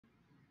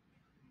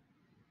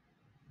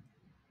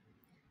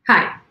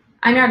Hi,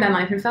 I'm Yarden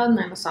Leifenfeld, and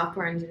I'm a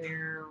software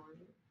engineer.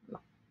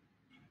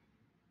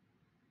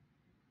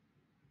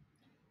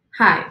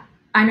 Hi,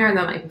 I'm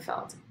Yarden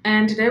Leifenfeld,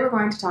 and today we're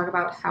going to talk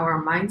about how our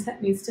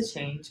mindset needs to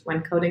change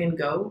when coding in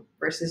Go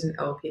versus in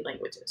OOP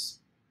languages.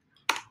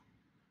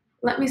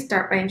 Let me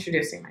start by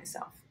introducing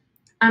myself.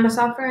 I'm a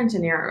software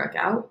engineer at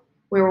Lookout,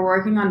 where we're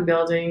working on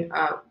building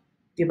a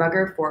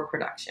debugger for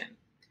production.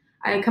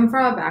 I come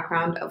from a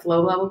background of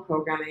low-level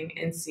programming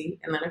in C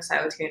and Linux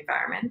IoT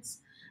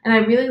environments, and I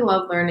really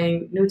love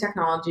learning new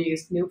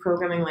technologies, new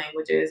programming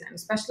languages, and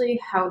especially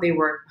how they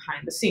work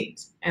behind the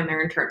scenes and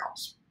their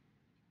internals.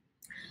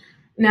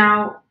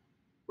 Now,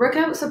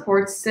 Rookout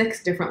supports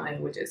 6 different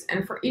languages,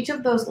 and for each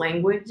of those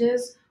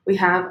languages, we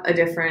have a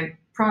different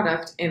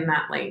product in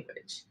that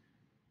language.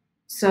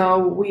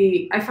 So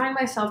I find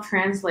myself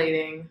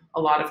translating a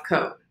lot of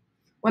code.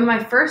 One of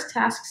my first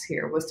tasks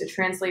here was to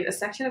translate a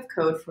section of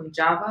code from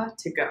Java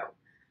to Go.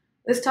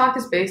 This talk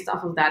is based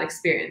off of that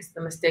experience,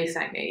 the mistakes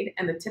I made,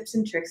 and the tips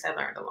and tricks I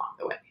learned along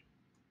the way.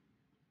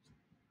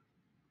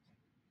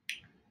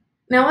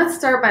 Now let's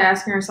start by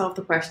asking ourselves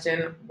the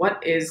question,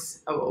 what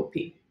is OOP?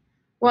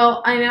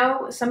 Well, I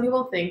know some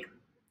people think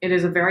it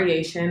is a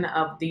variation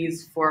of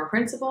these 4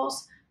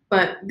 principles,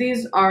 but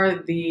these are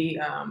the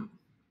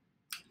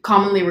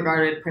commonly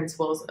regarded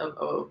principles of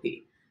OOP.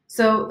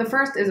 So the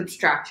first is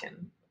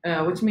abstraction,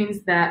 which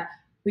means that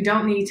we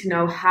don't need to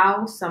know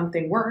how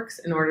something works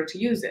in order to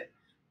use it.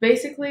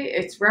 Basically,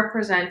 it's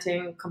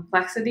representing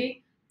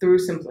complexity through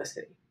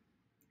simplicity.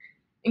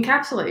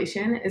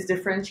 Encapsulation is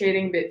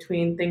differentiating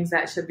between things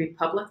that should be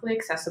publicly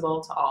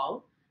accessible to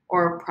all,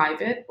 or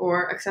private,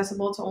 or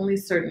accessible to only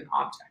certain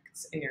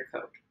objects in your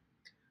code.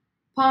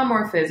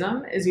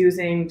 Polymorphism is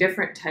using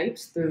different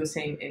types through the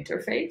same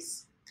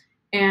interface.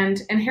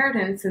 And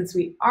inheritance, since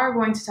we are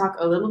going to talk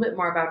a little bit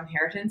more about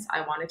inheritance,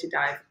 I wanted to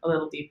dive a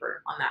little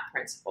deeper on that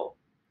principle.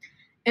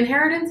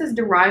 Inheritance is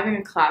deriving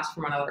a class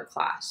from another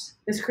class.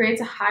 This creates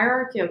a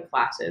hierarchy of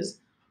classes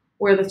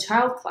where the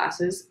child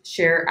classes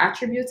share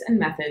attributes and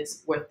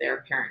methods with their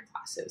parent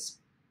classes.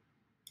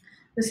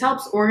 This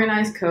helps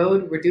organize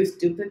code, reduce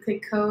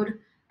duplicate code,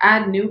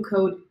 add new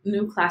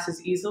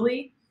classes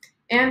easily,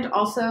 and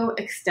also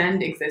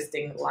extend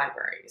existing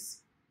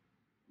libraries.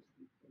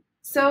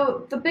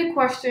 So the big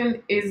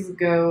question is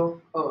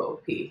Go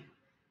OOP.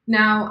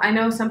 Now, I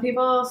know some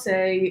people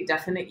say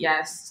definite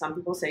yes, some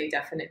people say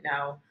definite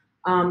no.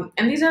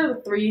 And these are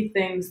the 3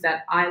 things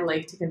that I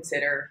like to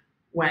consider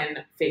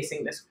when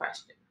facing this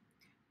question.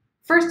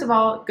 First of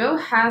all, Go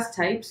has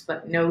types,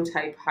 but no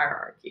type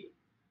hierarchy.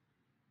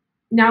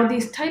 Now,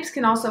 these types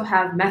can also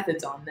have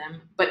methods on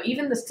them, but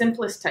even the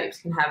simplest types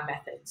can have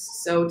methods.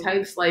 So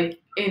types like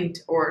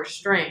int or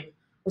string,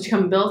 which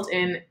come built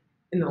in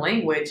the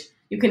language,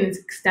 you can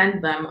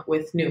extend them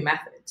with new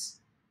methods.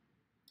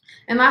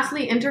 And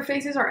lastly,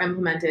 interfaces are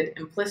implemented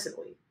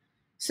implicitly.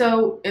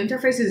 So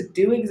interfaces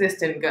do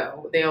exist in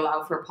Go. They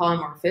allow for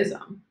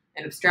polymorphism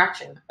and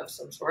abstraction of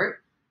some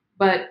sort,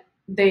 but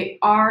they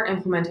are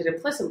implemented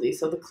implicitly.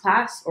 So the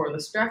class or the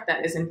struct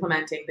that is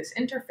implementing this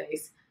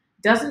interface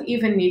doesn't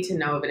even need to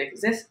know of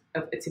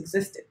its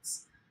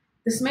existence.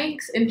 This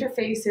makes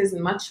interfaces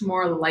much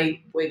more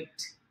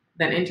lightweight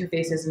than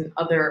interfaces in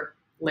other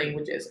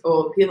languages,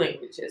 OOP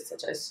languages,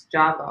 such as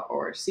Java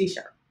or C#.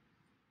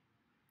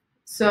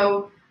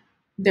 So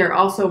they're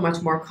also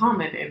much more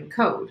common in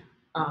code.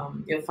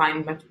 You'll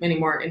find many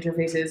more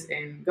interfaces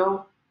in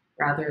Go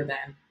rather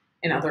than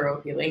in other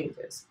OOP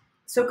languages.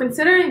 So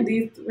considering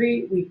these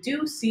 3, we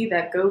do see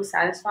that Go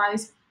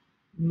satisfies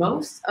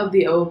most of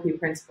the OOP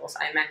principles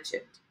I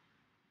mentioned.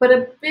 But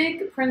a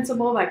big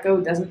principle that Go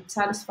doesn't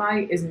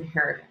satisfy is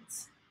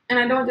inheritance. And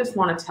I don't just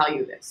want to tell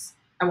you this.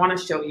 I want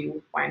to show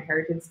you why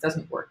inheritance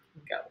doesn't work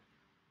in Go.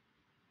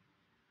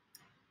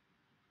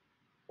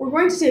 We're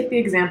going to take the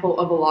example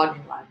of a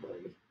logging library.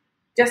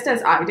 Just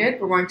as I did,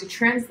 we're going to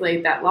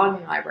translate that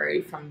logging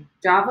library from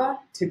Java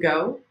to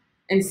Go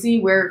and see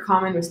where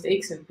common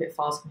mistakes and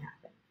pitfalls can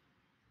happen.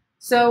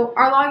 So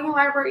our logging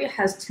library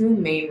has 2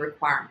 main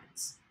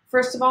requirements.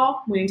 First of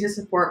all, we need to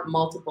support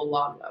multiple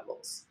log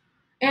levels,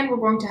 and we're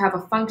going to have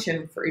a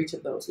function for each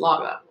of those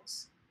log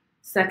levels.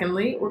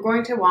 Secondly, we're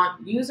going to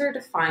want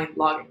user-defined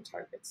logging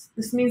targets.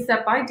 This means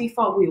that by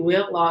default, we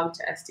will log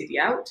to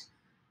stdout,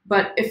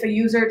 but if a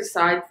user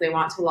decides they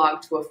want to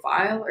log to a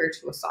file or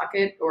to a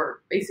socket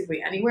or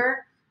basically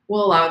anywhere,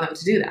 we'll allow them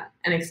to do that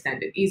and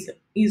extend it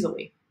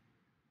easily.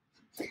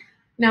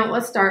 Now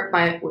let's start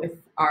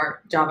with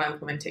our Java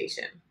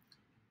implementation.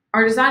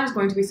 Our design is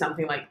going to be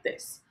something like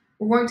this.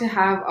 We're going to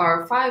have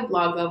our 5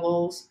 log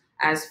levels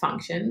as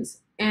functions,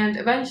 and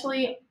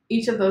eventually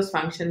each of those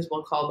functions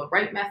will call the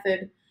write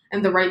method,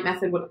 and the write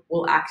method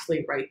will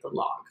actually write the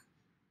log.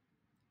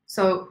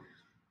 So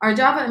our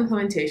Java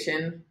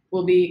implementation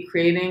will be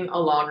creating a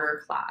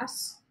logger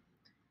class,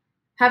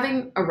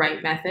 having a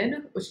write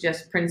method, which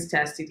just prints to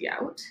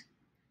stdout,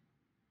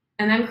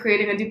 and then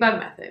creating a debug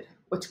method,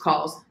 which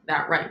calls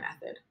that write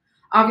method.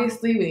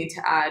 Obviously, we need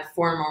to add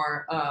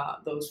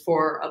those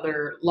 4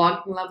 other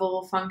logging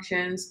level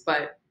functions,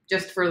 but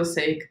just for the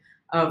sake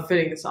of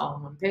fitting this all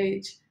on one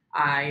page,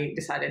 I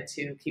decided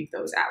to keep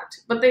those out.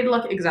 But they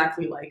look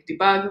exactly like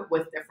debug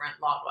with different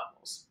log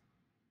levels.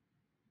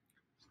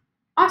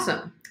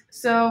 Awesome.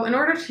 So in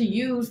order to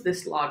use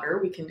this logger,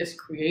 we can just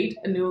create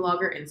a new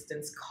logger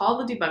instance, call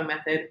the debug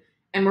method,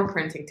 and we're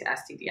printing to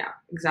stdout,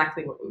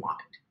 exactly what we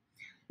wanted.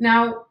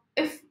 Now,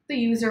 if the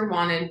user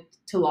wanted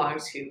to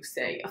log to,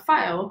 say, a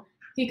file,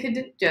 he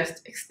could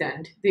just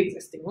extend the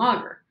existing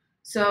logger.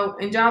 So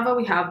in Java,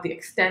 we have the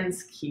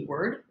extends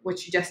keyword,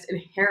 which just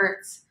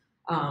inherits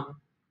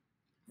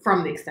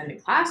from the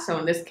extended class. So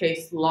in this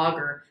case,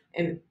 file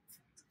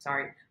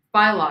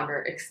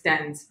logger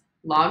extends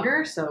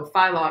logger. So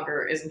file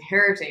logger is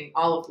inheriting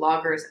all of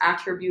logger's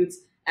attributes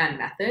and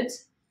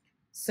methods.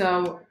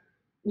 So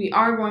we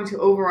are going to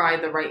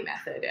override the write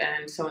method.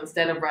 And so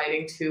instead of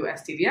writing to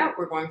stdout,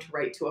 we're going to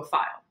write to a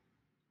file.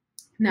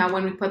 Now,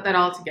 when we put that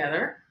all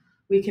together,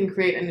 we can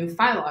create a new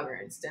file logger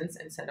instance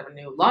instead of a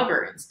new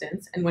logger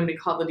instance. And when we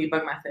call the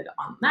debug method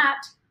on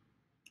that,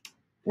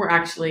 we're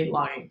actually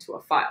logging to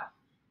a file.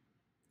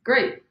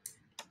 Great.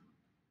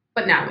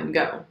 But now in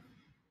Go.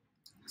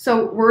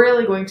 So we're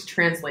really going to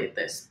translate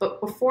this. But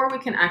before we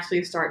can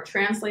actually start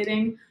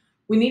translating,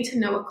 we need to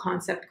know a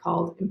concept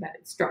called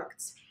embedded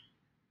structs.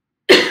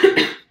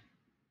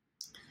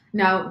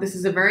 Now, this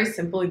is a very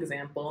simple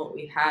example.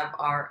 We have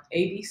our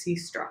ABC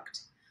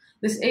struct.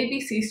 This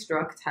ABC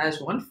struct has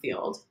one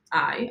field,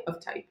 I,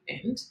 of type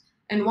int,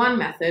 and one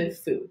method,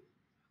 foo.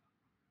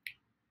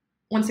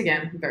 Once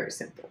again, very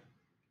simple.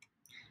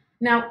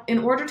 Now, in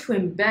order to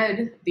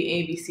embed the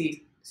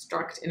ABC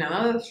struct in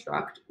another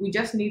struct, we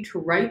just need to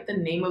write the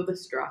name of the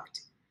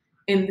struct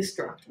in the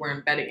struct we're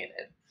embedding it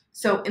in.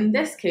 So in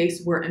this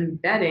case, we're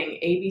embedding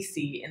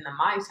ABC in the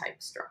myType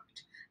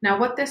struct. Now,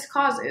 what this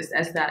causes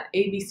is that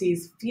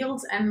ABC's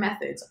fields and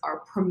methods are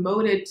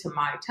promoted to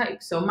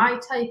myType. So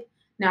myType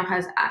now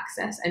has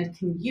access and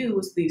can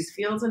use these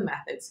fields and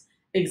methods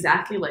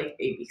exactly like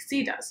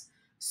ABC does.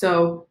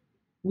 So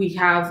we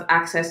have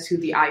access to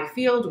the I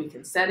field, we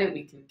can set it,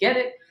 we can get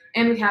it,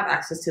 and we have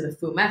access to the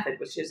foo method,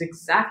 which is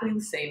exactly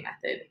the same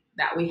method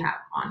that we have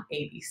on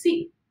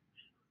ABC.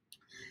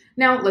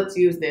 Now let's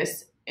use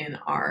this in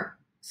our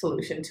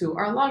solution to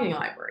our logging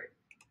library.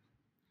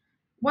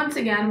 Once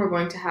again, we're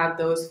going to have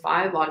those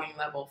 5 logging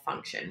level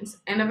functions,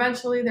 and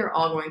eventually they're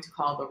all going to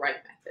call the write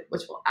method,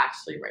 which will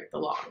actually write the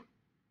log.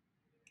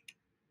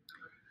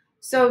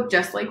 So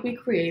just like we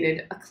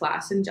created a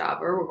class in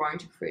Java, we're going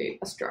to create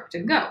a struct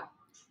in Go,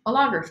 a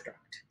logger struct.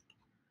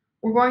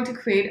 We're going to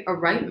create a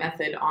write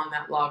method on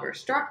that logger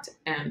struct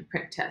and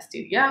print to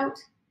stdout,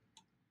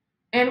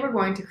 and we're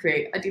going to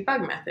create a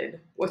debug method,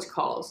 which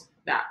calls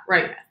that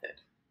write method.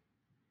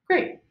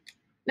 Great.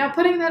 Now,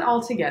 putting that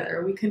all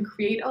together, we can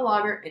create a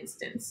logger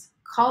instance,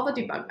 call the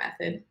debug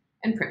method,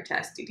 and print to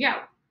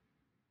stdout.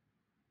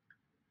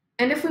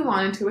 And if we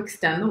wanted to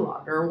extend the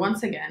logger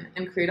once again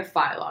and create a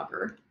file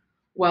logger,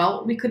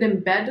 well, we could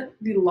embed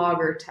the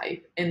logger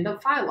type in the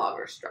file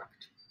logger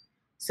struct.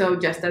 So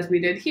just as we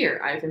did here,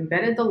 I've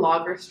embedded the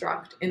logger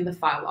struct in the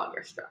file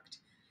logger struct.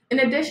 In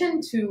addition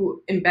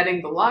to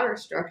embedding the logger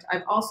struct,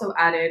 I've also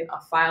added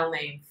a file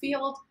name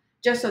field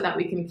just so that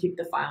we can keep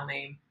the file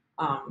name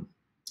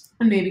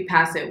and maybe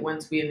pass it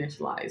once we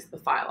initialize the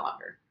file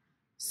logger.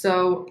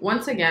 So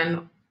once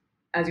again,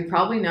 as you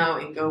probably know,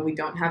 in Go, we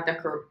don't have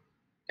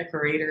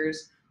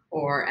decorators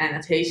or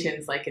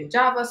annotations like in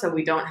Java, so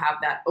we don't have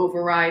that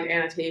override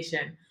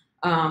annotation.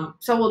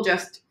 So we'll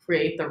just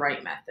create the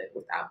write method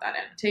without that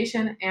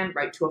annotation and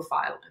write to a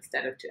file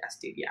instead of to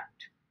stdout.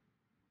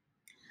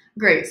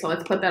 Great, so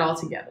let's put that all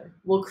together.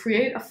 We'll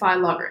create a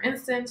file logger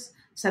instance,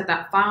 set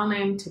that file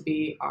name to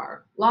be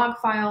our log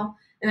file,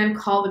 and then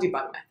call the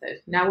debug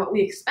method. Now what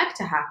we expect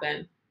to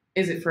happen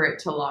is for it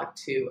to log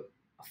to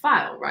a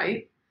file,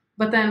 right?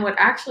 But then what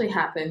actually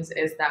happens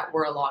is that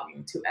we're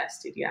logging to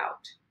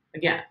stdout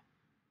again.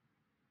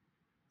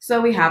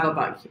 So we have a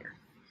bug here.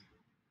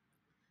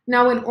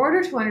 Now, in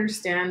order to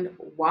understand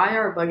why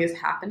our bug is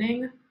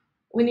happening,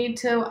 we need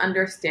to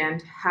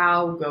understand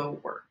how Go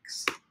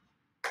works.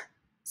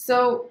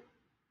 So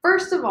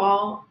first of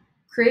all,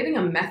 creating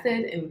a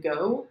method in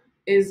Go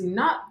is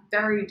not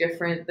very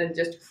different than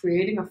just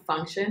creating a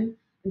function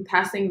and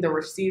passing the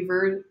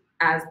receiver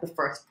as the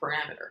first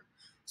parameter.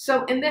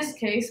 So in this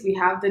case, we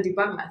have the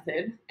debug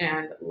method,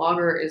 and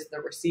logger is the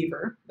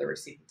receiver, the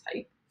receiving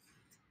type.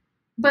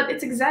 But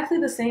it's exactly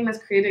the same as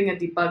creating a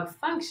debug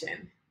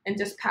function and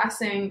just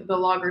passing the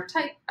logger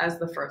type as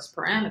the first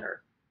parameter.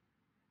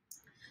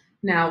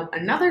 Now,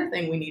 another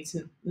thing we need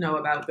to know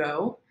about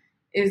Go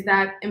is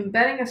that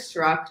embedding a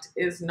struct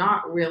is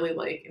not really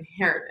like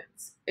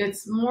inheritance.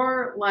 It's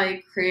more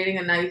like creating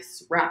a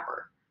nice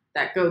wrapper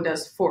that Go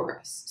does for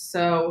us.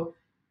 So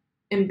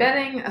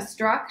embedding a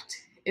struct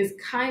is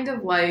kind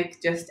of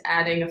like just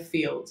adding a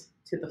field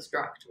to the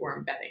struct we're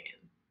embedding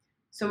in.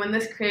 So in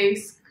this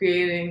case,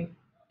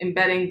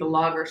 embedding the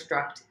logger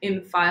struct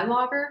in file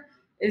logger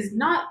is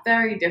not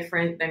very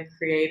different than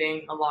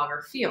creating a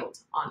logger field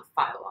on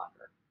file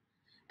logger.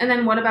 And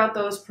then what about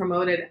those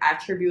promoted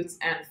attributes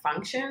and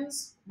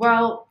functions?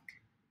 Well,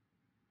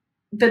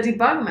 The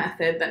debug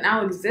method that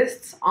now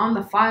exists on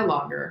the file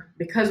logger,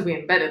 because we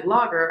embedded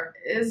logger,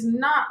 is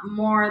not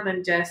more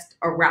than just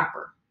a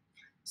wrapper.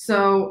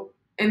 So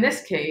in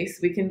this case,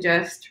 we can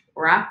just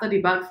wrap the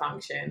debug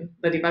function,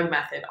 the debug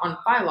method, on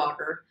file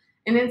logger,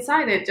 and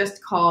inside it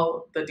just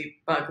call the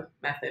debug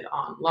method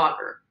on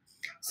logger.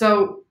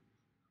 So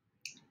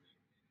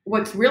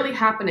what's really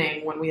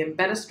happening when we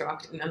embed a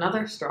struct in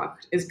another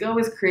struct is Go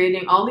is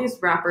creating all these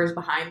wrappers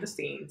behind the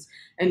scenes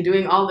and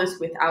doing all this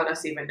without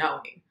us even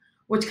knowing,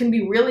 which can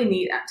be really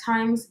neat at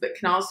times, but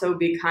can also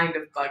be kind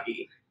of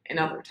buggy in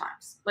other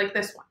times, like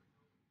this one.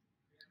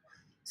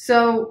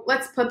 So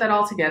let's put that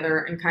all together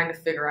and kind of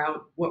figure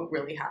out what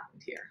really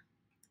happened here.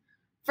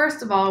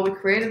 First of all, we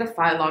created a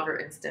file logger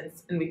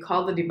instance and we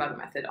called the debug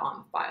method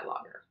on file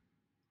logger.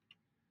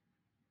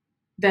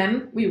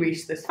 Then we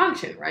reached this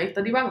function, right,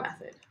 the debug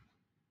method.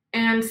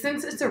 And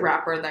since it's a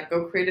wrapper that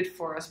Go created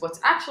for us, what's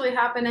actually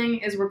happening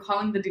is we're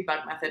calling the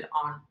debug method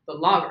on the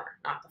logger,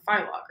 not the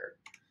file logger.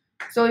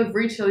 So we've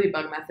reached the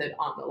debug method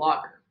on the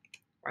logger,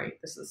 right?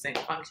 This is the same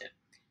function.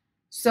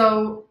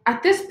 So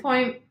at this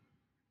point,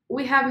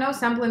 we have no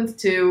semblance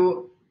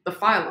to the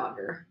file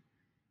logger.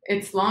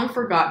 It's long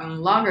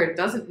forgotten. Logger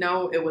doesn't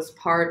know it was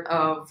part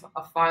of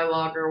a file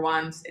logger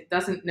once. It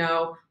doesn't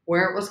know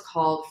where it was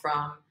called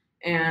from.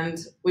 And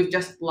we've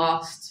just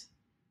lost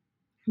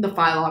the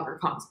file logger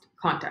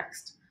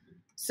context.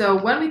 So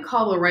when we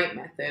call the write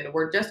method,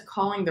 we're just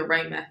calling the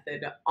write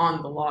method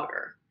on the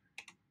logger.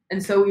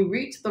 And so we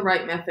reach the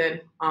write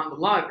method on the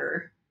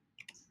logger,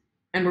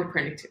 and we're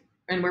printing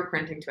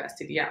to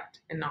stdout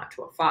and not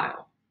to a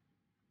file.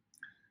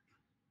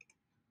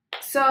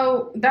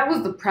 So that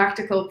was the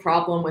practical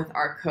problem with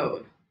our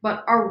code.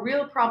 But our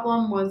real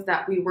problem was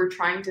that we were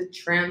trying to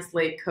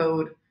translate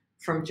code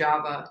from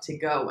Java to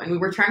Go, and we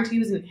were trying to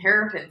use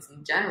inheritance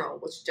in general,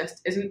 which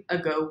just isn't a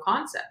Go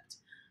concept.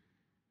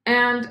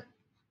 And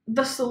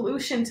the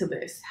solution to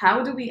this,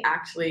 how do we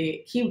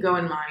actually keep Go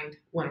in mind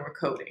when we're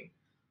coding?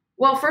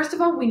 Well, first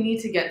of all, we need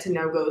to get to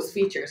know Go's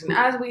features. And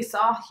as we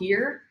saw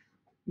here,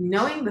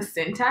 knowing the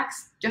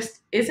syntax just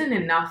isn't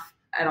enough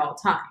at all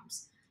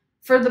times.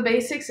 For the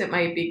basics, it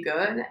might be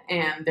good,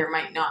 and there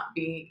might not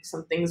be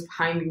some things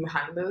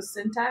behind those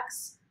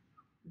syntax.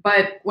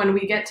 But when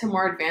we get to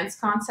more advanced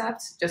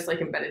concepts, just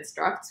like embedded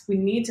structs, we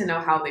need to know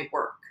how they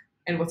work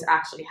and what's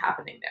actually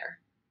happening there.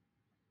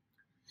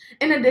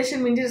 In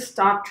addition, we need to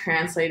stop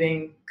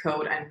translating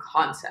code and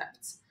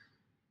concepts.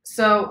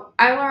 So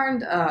I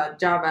learned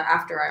Java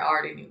after I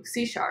already knew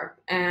C#,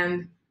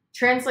 and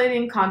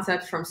translating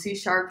concepts from C#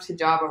 to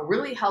Java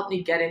really helped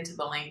me get into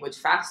the language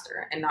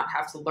faster and not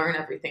have to learn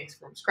everything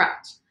from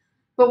scratch.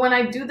 But when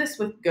I do this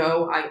with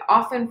Go, I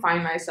often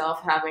find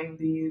myself having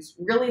these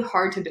really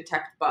hard to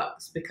detect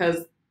bugs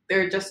because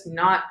they're just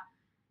not,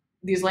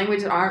 these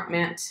languages aren't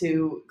meant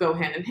to go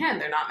hand in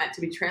hand. They're not meant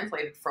to be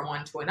translated from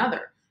one to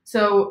another.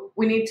 So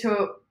we need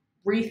to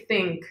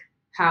rethink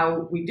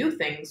how we do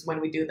things when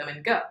we do them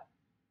in Go.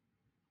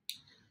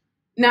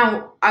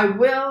 Now, I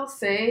will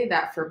say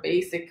that for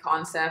basic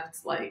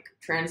concepts like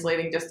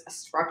translating just a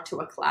struct to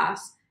a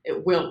class,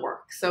 it will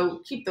work. So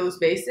keep those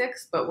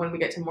basics, but when we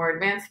get to more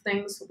advanced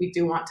things, we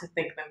do want to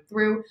think them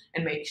through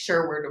and make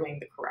sure we're doing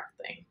the correct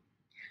thing.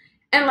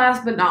 And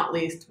last but not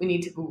least, we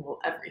need to Google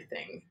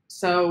everything.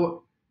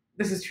 So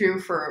this is true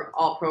for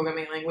all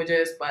programming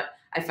languages, but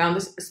I found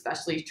this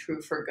especially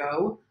true for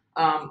Go.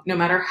 No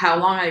matter how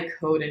long I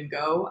code in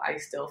Go, I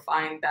still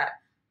find that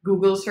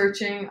Google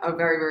searching a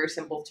very, very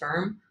simple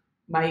term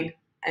might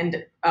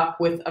end up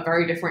with a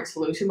very different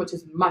solution, which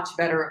is much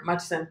better,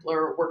 much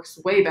simpler, works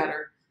way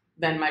better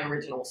than my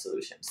original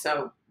solution.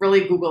 So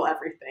really Google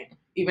everything.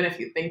 Even if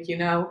you think you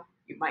know,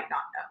 you might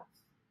not know.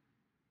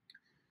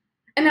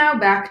 And now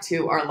back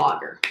to our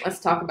logger. Let's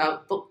talk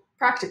about the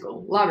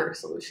practical logger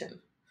solution.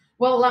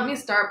 Well, let me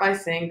start by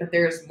saying that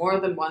there's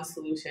more than one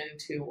solution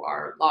to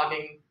our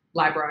logging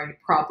library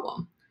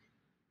problem.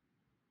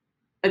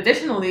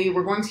 Additionally,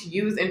 we're going to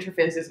use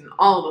interfaces in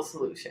all the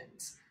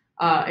solutions.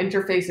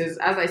 Interfaces,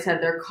 as I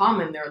said, they're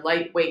common, they're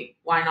lightweight.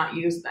 Why not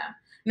use them?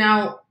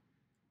 Now,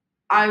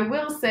 I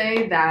will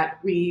say that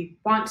we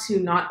want to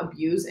not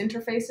abuse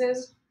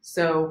interfaces,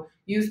 so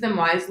use them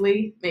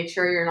wisely. Make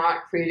sure you're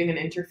not creating an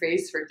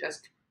interface for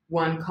just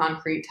one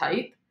concrete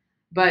type.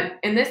 But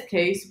in this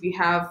case, we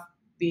have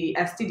the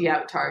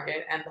stdout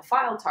target and the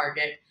file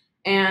target,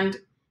 and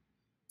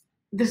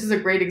this is a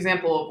great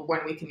example of when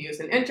we can use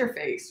an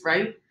interface,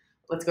 right?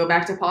 Let's go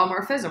back to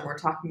polymorphism. We're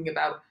talking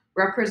about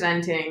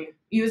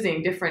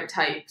using different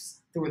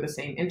types through the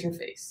same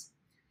interface.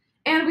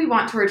 And we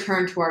want to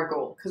return to our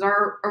goal because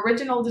our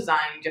original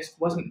design just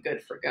wasn't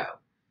good for Go.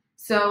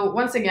 So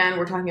once again,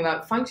 we're talking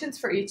about functions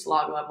for each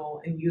log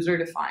level and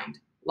user-defined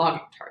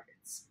logging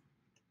targets.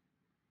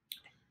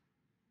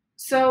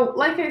 So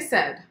like I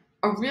said,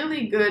 a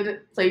really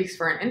good place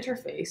for an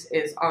interface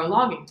is our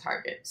logging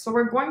target. So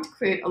we're going to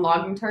create a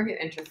logging target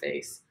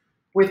interface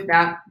with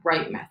that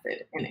write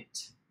method in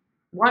it.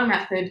 One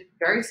method,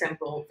 very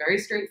simple, very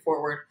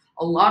straightforward.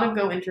 A lot of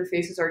Go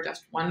interfaces are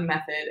just one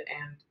method,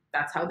 and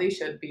that's how they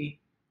should be,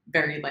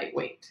 very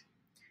lightweight.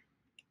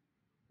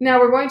 Now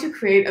we're going to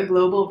create a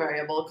global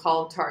variable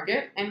called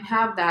target and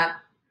have that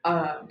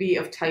be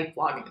of type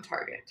logging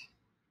target.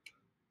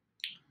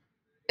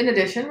 In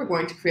addition, we're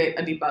going to create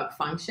a debug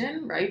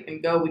function, right?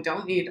 In Go, we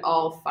don't need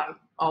all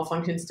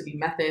functions to be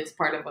methods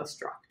part of a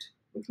struct.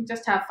 We can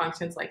just have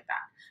functions like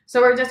that.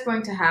 So we're just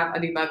going to have a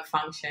debug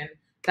function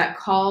that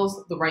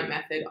calls the right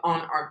method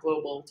on our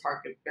global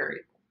target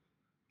variable.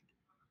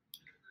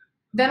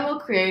 Then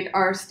we'll create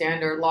our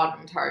standard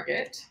logging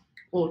target.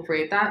 We'll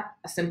create that,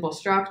 a simple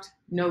struct,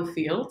 no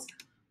fields,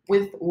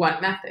 with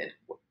what method?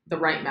 The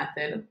right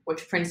method,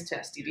 which prints to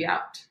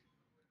stdout.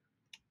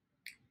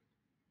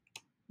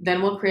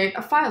 Then we'll create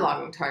a file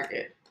logging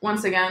target.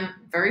 Once again,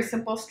 very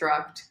simple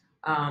struct.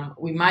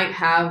 We might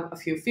have a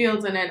few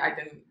fields in it. I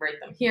didn't write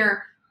them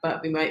here,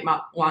 but we might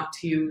want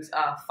to use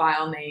a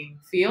file name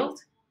field.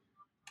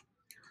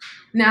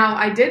 Now,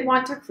 I did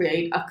want to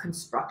create a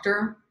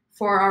constructor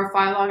for our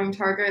file logging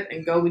target.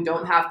 In Go, we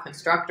don't have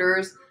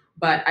constructors,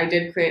 but I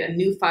did create a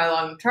new file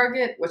logging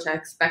target, which I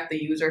expect the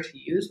user to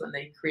use when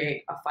they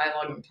create a file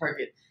logging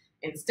target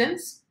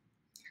instance.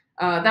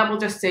 That will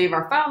just save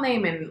our file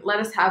name and let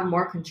us have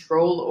more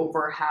control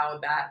over how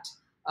that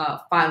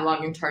file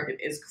logging target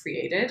is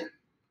created.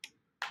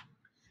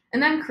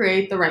 And then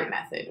create the write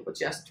method, which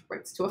just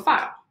writes to a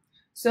file.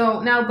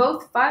 So now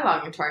both file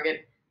logging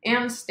target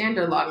and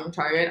standard logging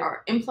target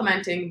are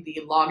implementing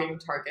the logging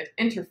target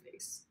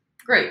interface.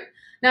 Great.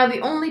 Now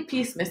the only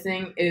piece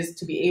missing is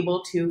to be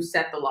able to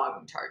set the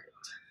logging target.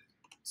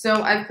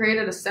 So I've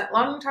created a set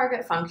logging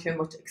target function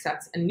which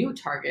accepts a new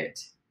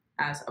target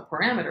as a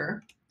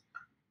parameter,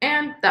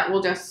 and that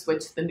will just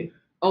switch the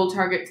old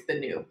target to the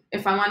new.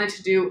 If I wanted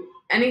to do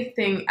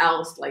anything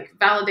else, like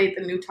validate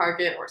the new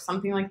target or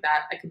something like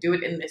that, I could do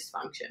it in this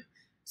function.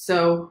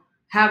 So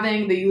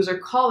having the user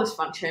call this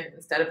function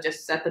instead of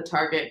just set the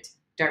target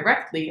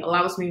directly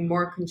allows me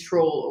more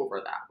control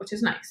over that, which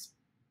is nice.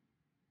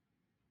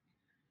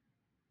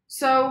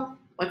 So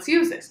let's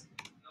use this.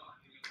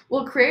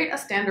 We'll create a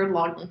standard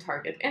logging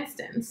target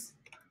instance,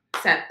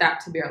 set that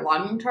to be our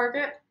logging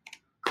target,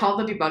 call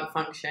the debug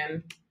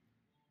function,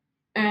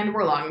 and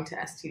we're logging to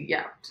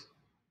stdout.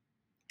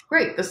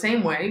 Great, the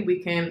same way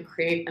we can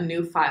create a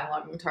new file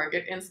logging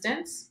target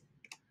instance,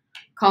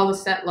 call the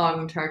set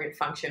logging target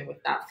function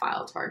with that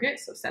file target,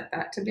 so set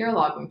that to be our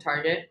logging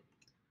target,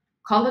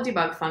 call the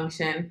debug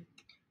function,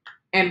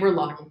 and we're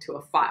logging to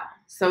a file.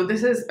 So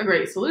this is a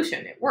great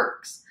solution, it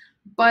works.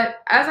 But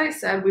as I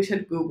said, we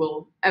should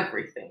Google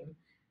everything.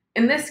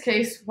 In this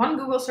case, one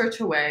Google search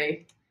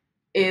away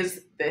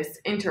is this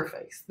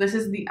interface. This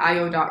is the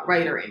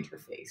io.writer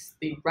interface,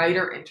 the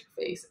writer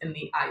interface in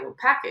the IO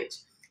package.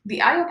 The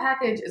IO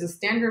package is a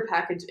standard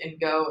package in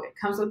Go. It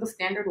comes with a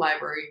standard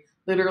library.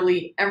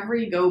 Literally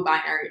every Go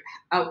binary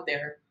out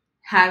there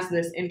has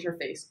this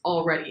interface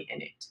already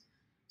in it.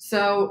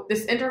 So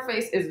this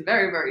interface is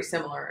very, very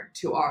similar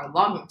to our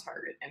logging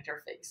target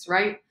interface,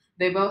 right?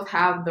 They both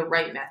have the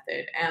write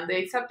method and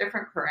they accept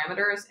different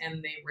parameters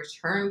and they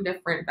return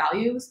different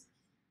values,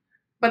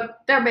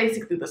 but they're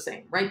basically the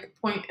same, right? The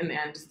point in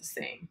the end is the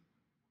same.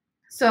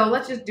 So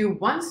let's just do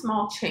one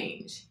small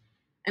change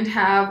and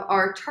have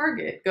our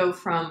target go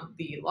from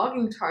the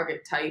logging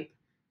target type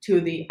to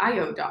the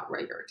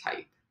io.writer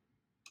type.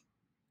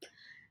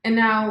 And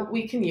now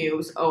we can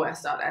use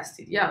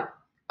os.stdout.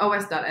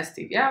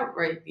 os.stdout,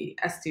 right? The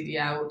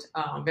stdout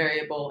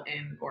variable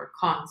in, or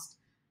const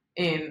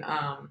in,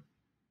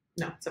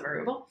 no, it's a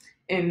variable,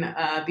 in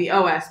the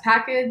OS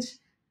package.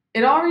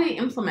 It already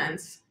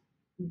implements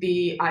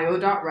the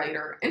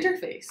io.writer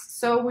interface.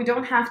 So we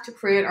don't have to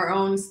create our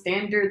own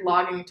standard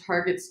logging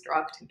target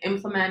struct and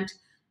implement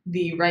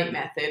the write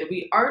method.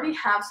 We already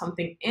have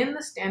something in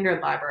the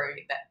standard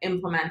library that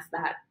implements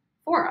that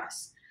for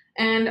us.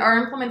 And our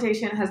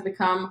implementation has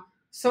become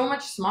so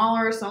much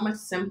smaller, so much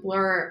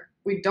simpler.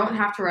 We don't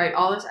have to write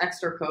all this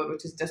extra code,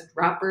 which is just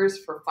wrappers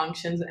for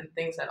functions and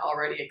things that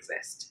already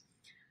exist.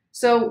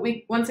 So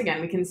once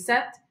again, we can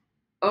set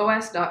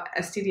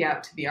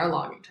os.stdout to be our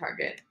logging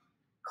target,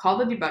 call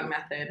the debug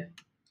method,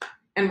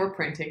 and we're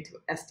printing to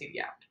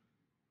stdout.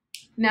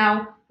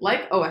 Now,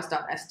 like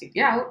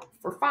os.stdout,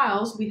 for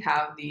files, we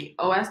have the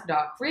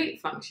os.create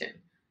function.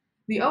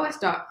 The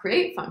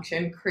os.create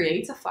function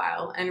creates a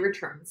file and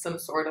returns some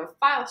sort of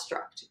file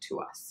struct to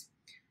us.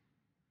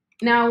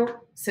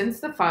 Now,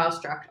 since the file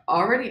struct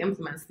already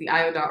implements the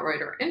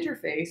io.writer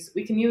interface,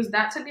 we can use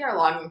that to be our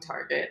logging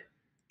target,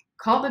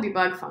 call the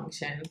debug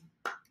function,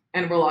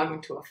 and we're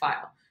logging to a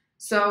file.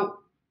 So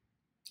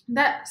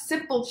that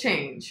simple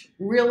change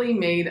really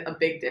made a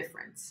big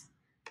difference.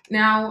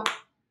 Now,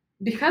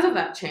 because of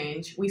that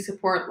change, we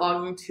support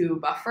logging to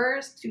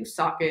buffers, to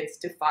sockets,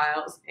 to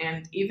files,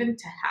 and even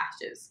to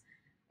hashes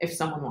if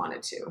someone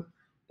wanted to.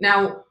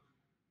 Now,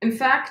 in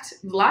fact,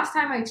 the last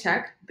time I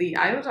checked, the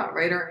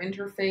io.writer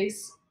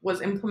interface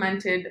was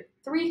implemented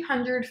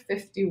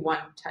 351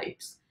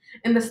 types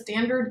in the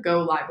standard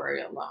Go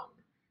library alone.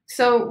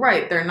 So,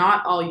 right, they're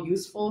not all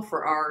useful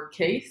for our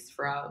case,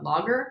 for a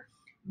logger,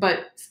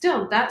 but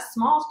still, that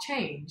small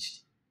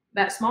change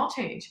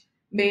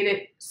made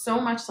it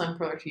so much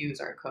simpler to use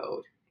our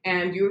code.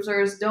 and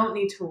users don't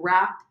need to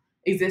wrap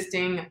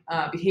existing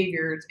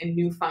behaviors in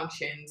new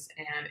functions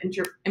and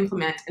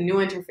implement a new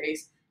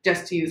interface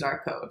just to use our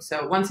code.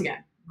 So once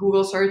again,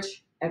 Google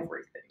search,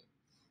 everything.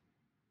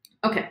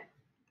 Okay.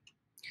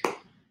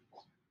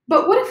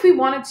 But what if we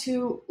wanted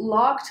to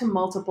log to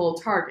multiple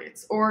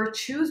targets or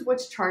choose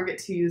which target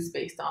to use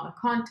based on the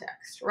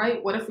context,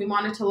 right? What if we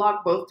wanted to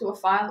log both to a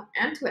file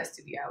and to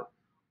stdout?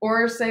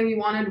 Or say we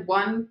wanted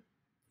one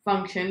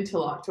function to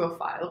log to a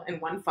file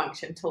and one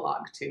function to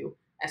log to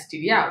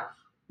stdout.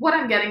 What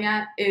I'm getting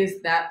at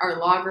is that our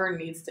logger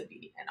needs to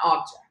be an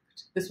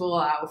object. This will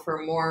allow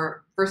for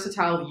more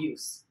versatile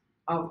use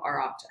of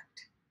our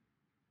object.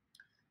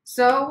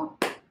 So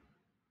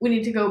we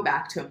need to go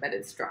back to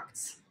embedded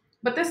structs.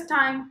 But this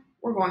time,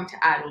 we're going to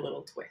add a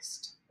little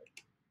twist.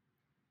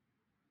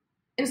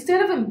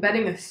 Instead of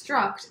embedding a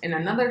struct in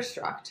another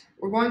struct,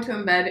 we're going to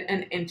embed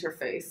an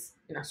interface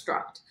in a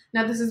struct.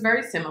 Now, this is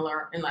very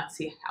similar, and let's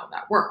see how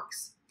that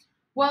works.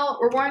 Well,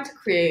 we're going to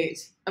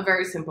create a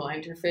very simple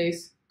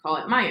interface, call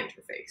it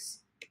myInterface,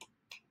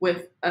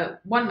 with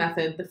one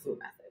method, the foo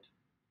method.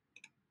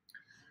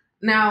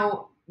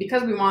 Now,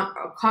 because we want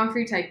a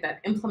concrete type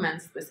that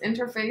implements this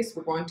interface,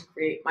 we're going to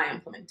create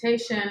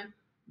myImplementation.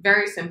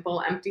 Very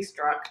simple, empty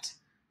struct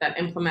that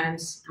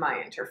implements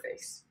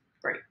myInterface.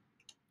 Great.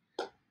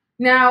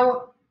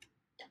 Now,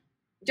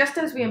 just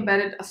as we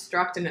embedded a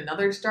struct in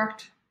another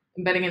struct,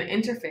 embedding an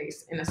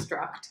interface in a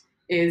struct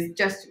is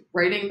just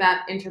writing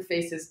that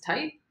interface's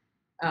type,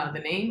 the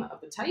name of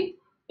the type,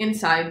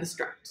 inside the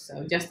struct.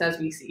 So just as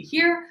we see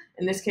here,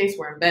 in this case,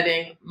 we're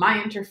embedding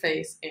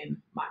myInterface in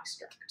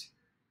myStruct.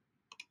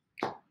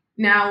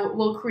 Now,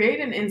 we'll create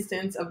an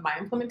instance of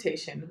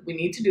myImplementation. We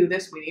need to do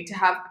this. We need to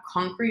have a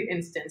concrete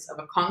instance of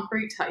a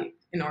concrete type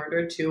in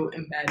order to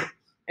embed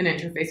an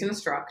interface in a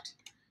struct.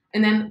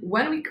 And then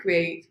when we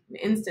create an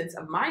instance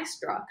of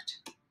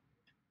myStruct,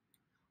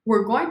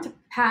 we're going to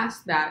pass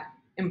that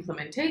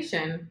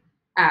implementation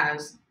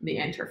as the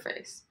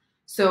interface.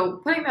 So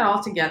putting that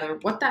all together,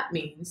 what that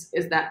means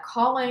is that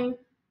calling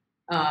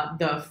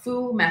the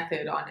foo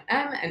method on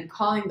M and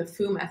calling the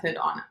foo method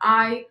on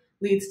I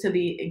leads to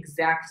the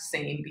exact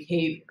same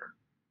behavior.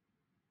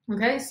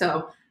 Okay,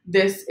 so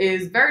this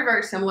is very,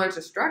 very similar to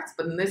structs,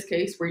 but in this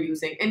case, we're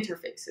using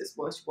interfaces,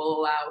 which will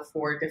allow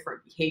for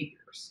different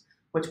behaviors,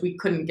 which we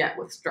couldn't get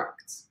with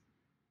structs.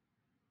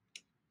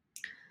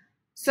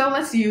 So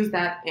let's use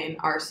that in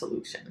our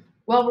solution.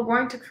 Well, we're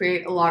going to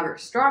create a logger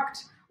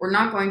struct. We're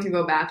not going to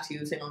go back to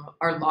using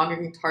our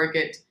logging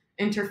target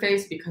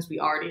interface because we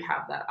already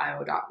have that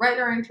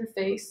io.writer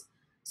interface.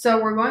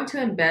 So we're going to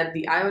embed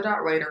the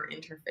io.writer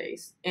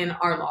interface in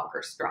our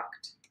logger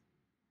struct.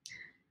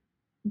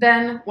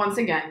 Then, once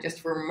again, just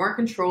for more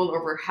control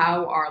over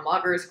how our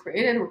logger is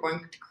created, we're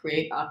going to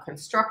create a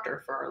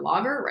constructor for our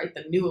logger, right?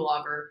 The new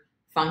logger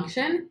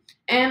function,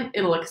 and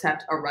it'll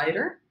accept a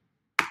writer.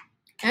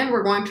 And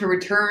we're going to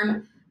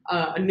return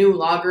a new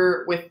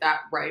logger with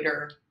that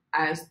writer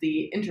as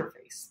the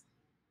interface.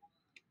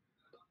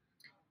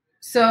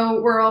 So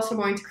we're also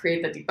going to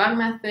create the debug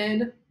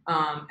method.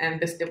 And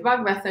this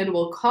debug method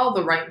will call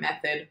the write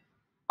method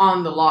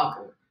on the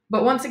logger.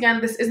 But once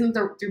again, this isn't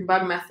the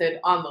debug method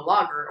on the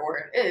logger, or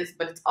it is,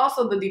 but it's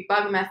also the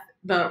debug method,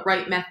 the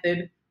write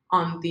method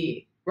on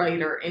the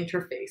writer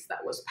interface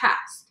that was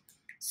passed.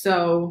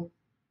 So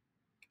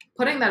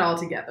putting that all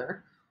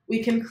together,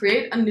 we can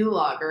create a new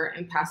logger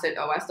and pass it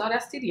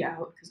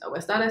os.stdout, because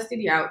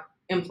os.stdout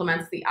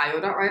implements the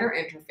io.writer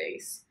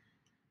interface.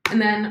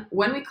 And then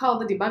when we call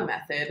the debug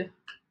method,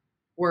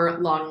 we're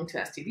logging to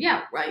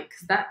stdout, right?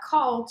 Because that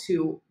call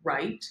to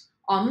write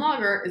on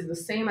logger is the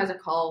same as a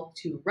call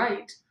to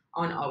write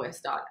on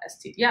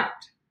os.stdout.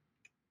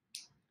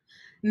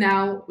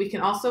 Now, we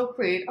can also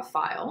create a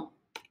file,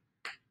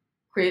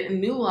 create a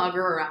new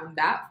logger around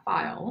that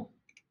file,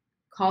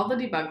 call the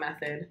debug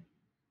method,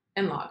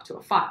 and log to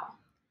a file.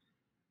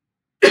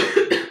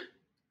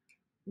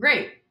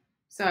 Great,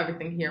 so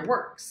everything here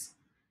works.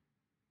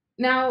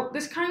 Now,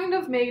 this kind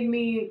of made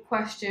me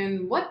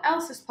question what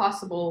else is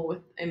possible with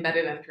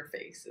embedded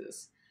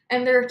interfaces.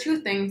 And there are two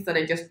things that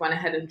I just went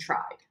ahead and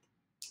tried.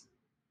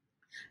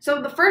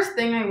 So the first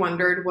thing I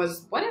wondered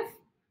was, what if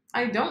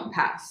I don't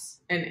pass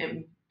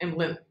an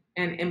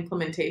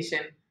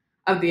implementation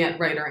of the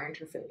writer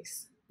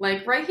interface?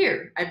 Like right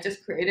here, I've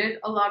just created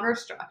a logger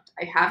struct.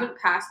 I haven't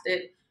passed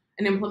it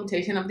an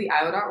implementation of the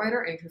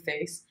io.writer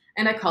interface,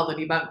 and I call the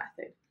debug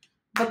method.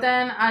 But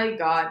then I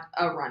got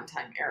a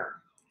runtime error.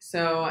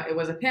 So it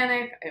was a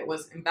panic, it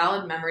was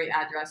invalid memory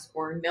address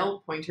or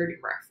nil pointer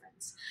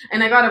dereference.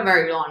 And I got a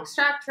very long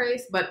stack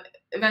trace, but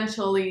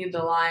eventually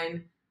the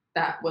line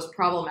that was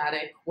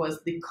problematic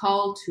was the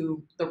call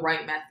to the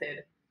write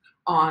method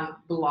on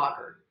the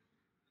logger.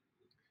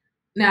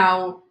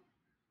 Now,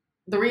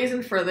 the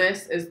reason for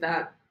this is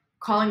that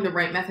calling the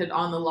write method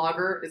on the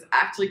logger is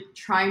actually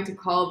trying to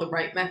call the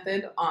write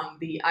method on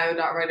the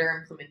io.writer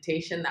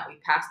implementation that we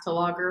passed to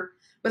logger.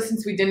 But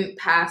since we didn't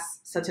pass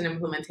such an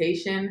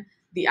implementation,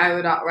 the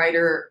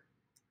io.writer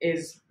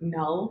is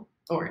null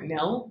or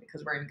nil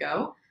because we're in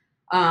Go.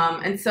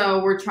 And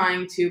so we're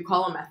trying to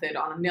call a method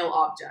on a nil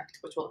object,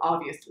 which will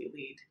obviously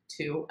lead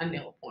to a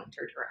nil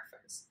pointer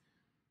dereference.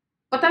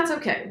 But that's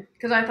okay,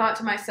 because I thought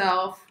to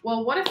myself,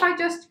 well, what if I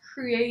just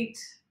create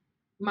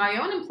my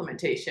own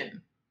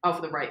implementation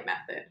of the write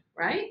method,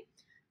 right?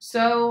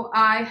 So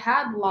I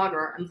had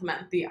Logger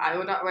implement the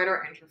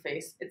io.writer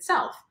interface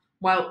itself,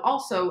 while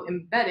also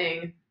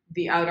embedding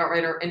the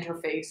io.writer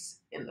interface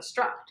in the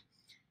struct.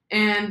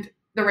 And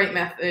the write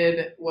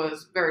method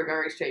was very,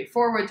 very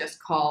straightforward.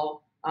 Just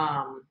call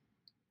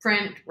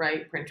print,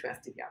 right, print to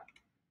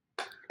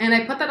stdout. And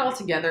I put that all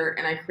together,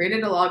 and I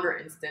created a Logger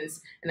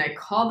instance, and I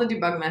called the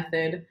debug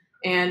method,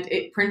 and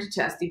it printed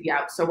to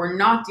stdout. So we're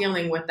not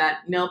dealing with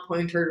that nil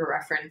pointer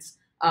dereference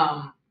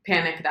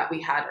panic that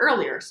we had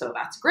earlier. So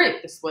that's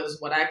great. This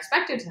was what I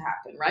expected to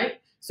happen, right?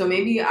 So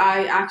maybe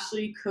I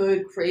actually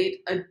could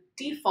create a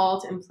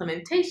default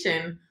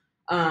implementation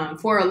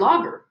for a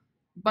logger.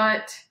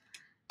 But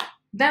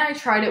then I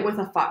tried it with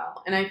a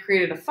file, and I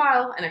created a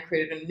file, and I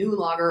created a new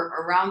logger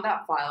around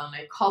that file, and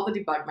I called the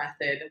debug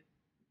method,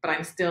 but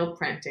I'm still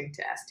printing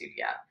to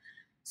stdout.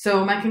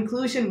 So my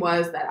conclusion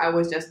was that I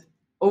was just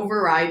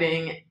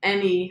overriding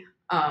any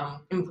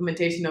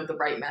implementation of the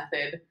write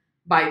method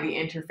by the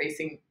interface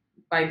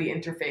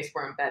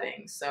we're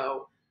embedding.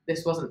 So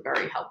this wasn't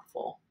very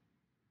helpful.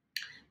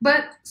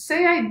 But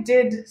say I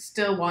did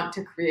still want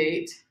to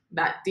create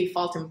that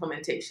default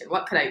implementation.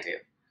 What could I do?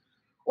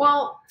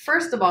 Well,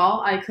 first of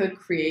all, I could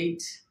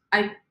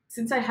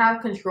since I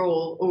have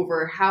control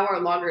over how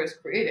our logger is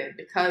created,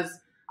 because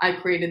I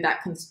created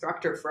that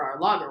constructor for our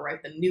logger,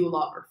 right, the new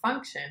logger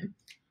function,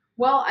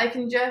 well, I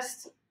can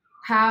just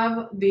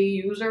have the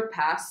user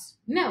pass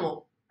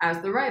nil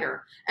as the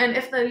writer. And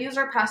if the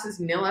user passes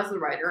nil as the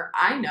writer,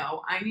 I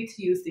know I need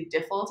to use the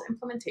default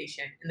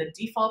implementation, and the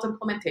default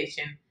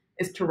implementation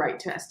is to write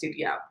to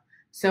stdout.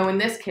 So in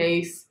this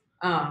case,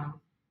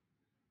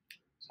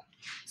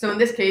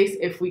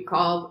 if we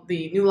called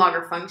the new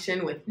logger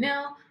function with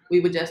nil, we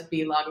would just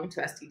be logging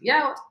to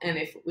stdout. And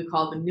if we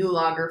called the new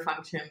logger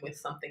function with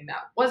something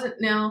that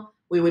wasn't nil,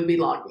 we would be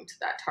logging to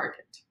that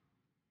target.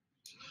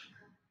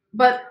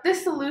 But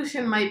this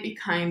solution might be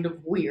kind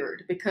of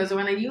weird, because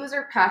when a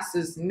user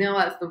passes nil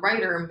as the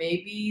writer,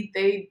 maybe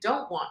they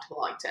don't want to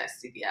log to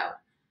stdout.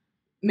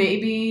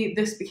 Maybe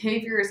this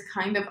behavior is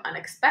kind of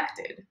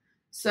unexpected.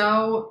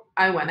 So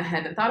I went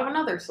ahead and thought of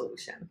another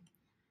solution.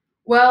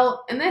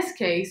 Well, in this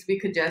case, we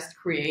could just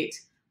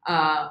create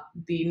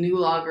the new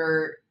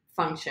logger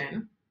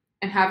function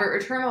and have it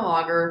return a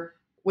logger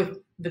with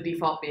the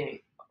default being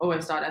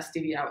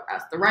os.stdout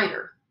as the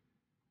writer.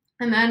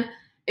 And then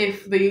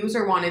if the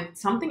user wanted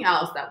something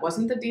else that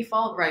wasn't the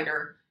default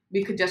writer,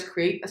 we could just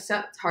create a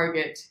set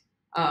target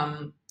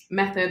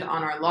method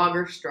on our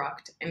logger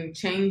struct and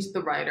change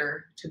the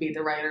writer to be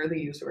the writer the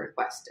user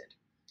requested.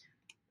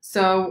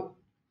 So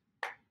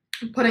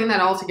putting that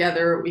all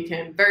together, we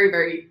can very,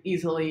 very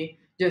easily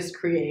just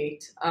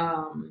create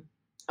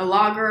a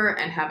logger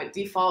and have it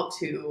default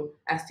to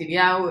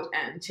stdout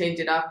and change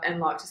it up and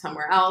log to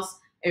somewhere else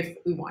if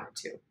we wanted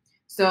to.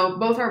 So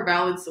both are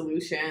valid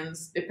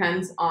solutions.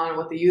 Depends on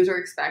what the user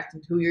expects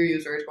and who your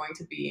user is going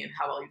to be and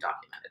how well you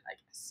document it, I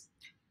guess.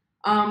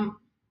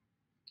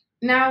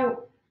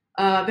 Now,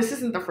 this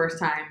isn't the first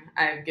time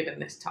I've given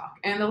this talk.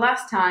 And the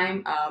last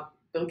time,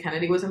 Bill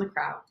Kennedy was in the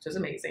crowd, which was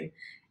amazing.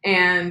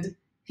 And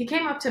he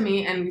came up to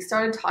me and we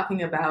started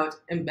talking about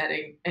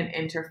embedding an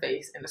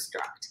interface in a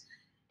struct.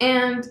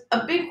 And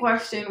a big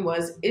question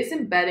was, is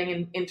embedding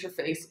an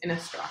interface in a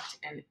struct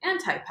an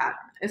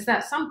anti-pattern? Is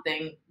that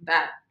something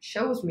that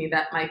shows me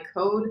that my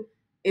code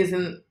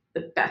isn't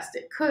the best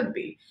it could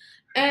be?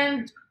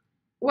 And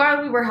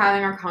while we were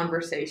having our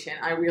conversation,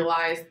 I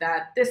realized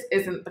that this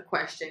isn't the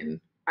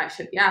question I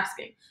should be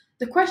asking.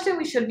 The question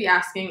we should be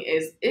asking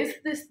is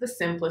this the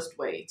simplest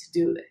way to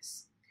do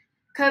this?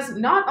 Because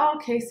not all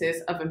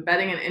cases of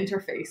embedding an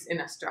interface in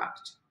a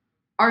struct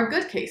are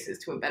good cases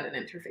to embed an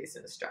interface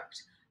in a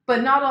struct.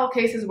 But not all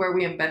cases where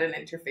we embed an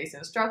interface in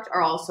a struct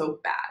are also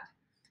bad.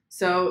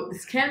 So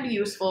this can be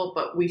useful,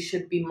 but we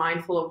should be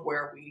mindful of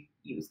where we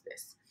use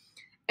this.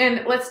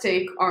 And let's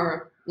take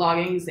our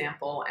logging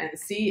example and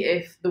see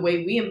if the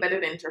way we embed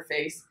an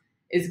interface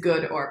is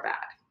good or bad.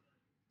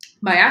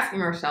 By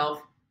asking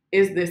ourselves,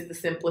 is this the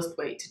simplest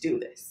way to do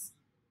this?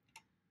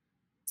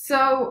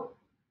 So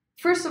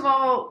first of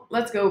all,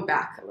 let's go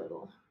back a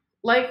little.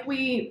 Like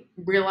we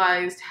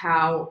realized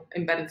how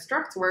embedded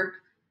structs work,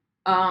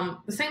 the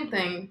same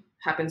thing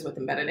happens with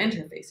embedded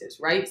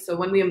interfaces, right? So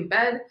when we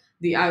embed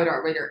the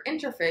io.writer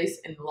interface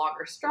in the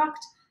logger struct,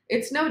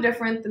 it's no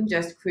different than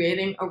just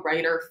creating a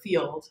writer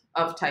field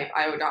of type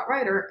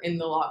io.writer in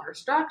the logger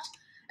struct,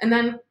 and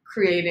then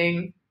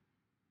creating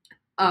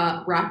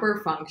a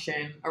wrapper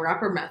function, a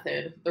wrapper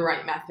method, the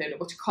write method,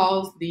 which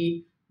calls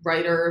the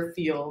writer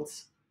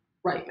field's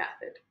write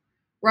method,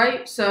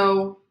 right?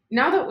 So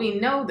now that we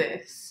know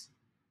this,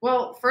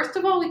 well, first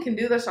of all, we can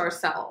do this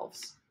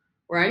ourselves,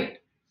 right?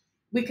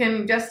 We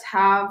can just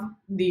have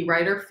the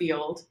writer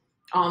field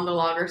on the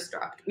logger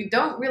struct, we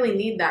don't really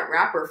need that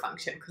wrapper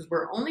function because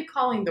we're only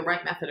calling the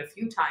write method a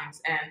few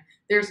times, and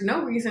there's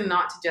no reason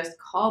not to just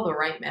call the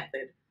write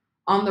method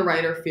on the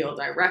writer field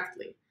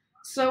directly.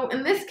 So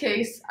in this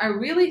case, I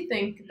really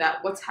think that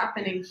what's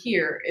happening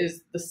here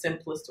is the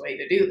simplest way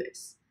to do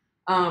this.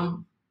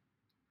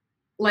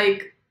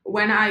 Like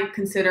when I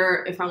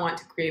consider if I want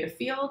to create a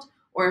field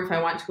or if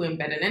I want to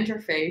embed an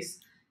interface,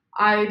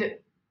 I'd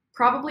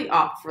probably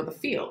opt for the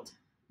field,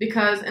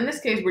 because in this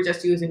case, we're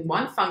just using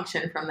one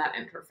function from that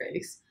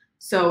interface.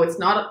 So it's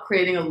not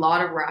creating a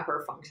lot of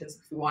wrapper functions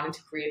if we wanted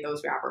to create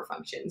those wrapper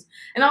functions.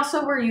 And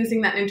also we're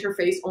using that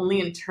interface only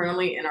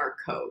internally in our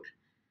code.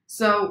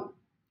 So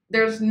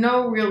there's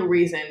no real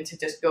reason to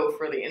just go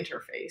for the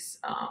interface,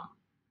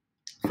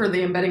 for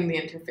the embedding the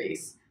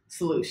interface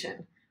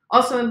solution.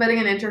 Also, embedding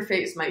an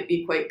interface might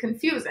be quite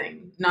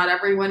confusing. Not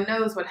everyone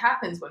knows what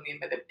happens when we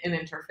embed an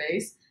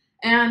interface.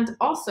 And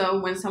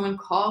also, when someone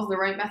calls the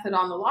write method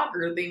on the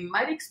logger, they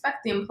might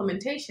expect the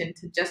implementation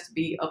to just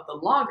be of the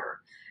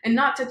logger and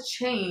not to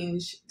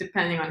change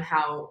depending on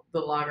how the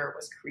logger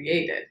was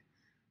created.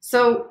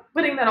 So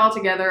putting that all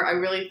together, I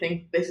really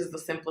think this is the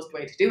simplest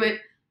way to do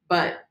it,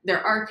 but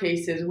there are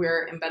cases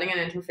where embedding an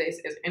interface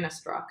in a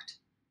struct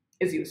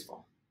is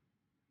useful.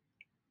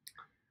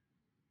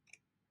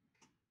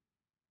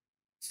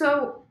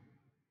 So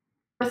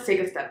let's take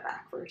a step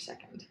back for a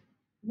second.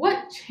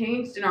 What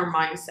changed in our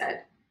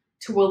mindset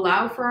to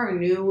allow for our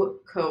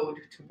new code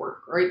to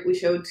work, right? We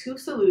showed two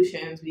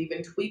solutions, we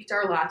even tweaked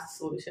our last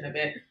solution a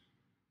bit,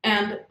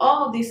 and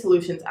all of these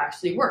solutions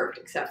actually worked,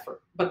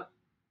 but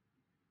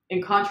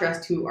in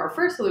contrast to our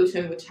first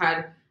solution, which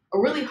had a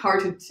really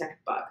hard to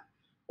detect bug.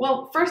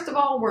 Well, first of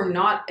all, we're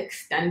not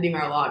extending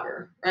our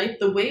logger, right?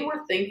 The way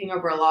we're thinking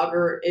of our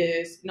logger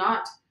is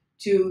not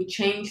to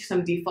change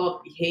some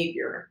default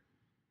behavior,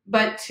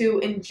 but to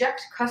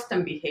inject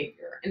custom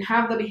behavior and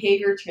have the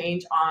behavior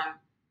change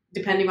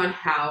depending on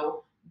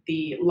how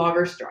the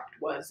logger struct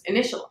was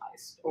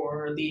initialized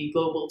or the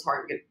global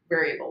target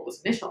variable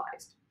was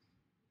initialized.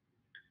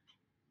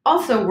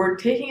 Also, we're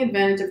taking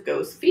advantage of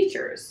Go's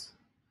features.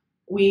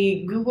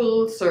 We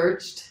Google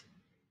searched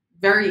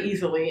very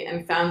easily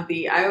and found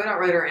the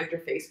io.writer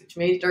interface, which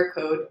made our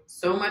code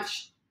so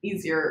much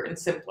easier and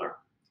simpler.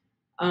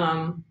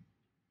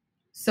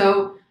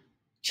 So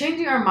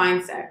changing our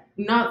mindset,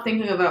 not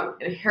thinking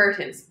about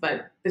inheritance,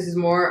 but this is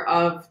more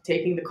of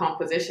taking the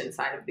composition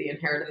side of the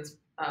inheritance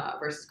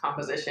versus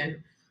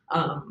composition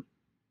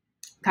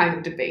kind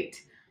of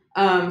debate.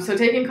 So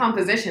taking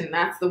composition,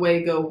 that's the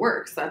way Go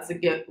works. That's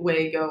the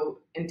way Go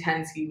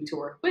intends you to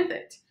work with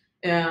it.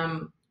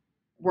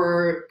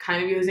 We're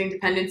kind of using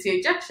dependency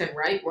injection,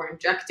 right? We're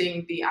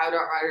injecting the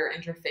io.writer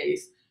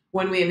interface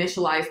when we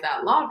initialize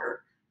that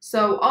logger.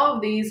 So all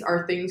of these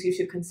are things you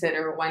should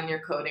consider when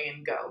you're coding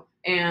in Go.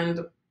 And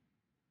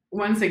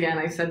once again,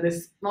 I said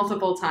this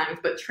multiple times,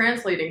 but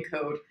translating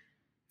code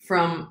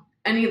from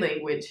any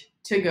language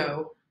to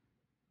Go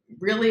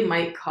really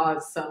might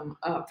cause some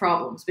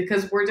problems,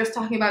 because we're just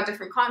talking about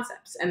different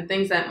concepts, and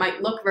things that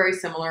might look very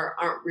similar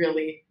aren't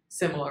really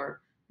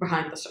similar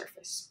behind the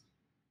surface.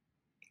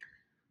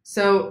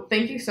 So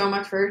thank you so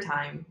much for your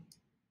time.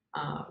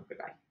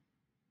 Goodbye.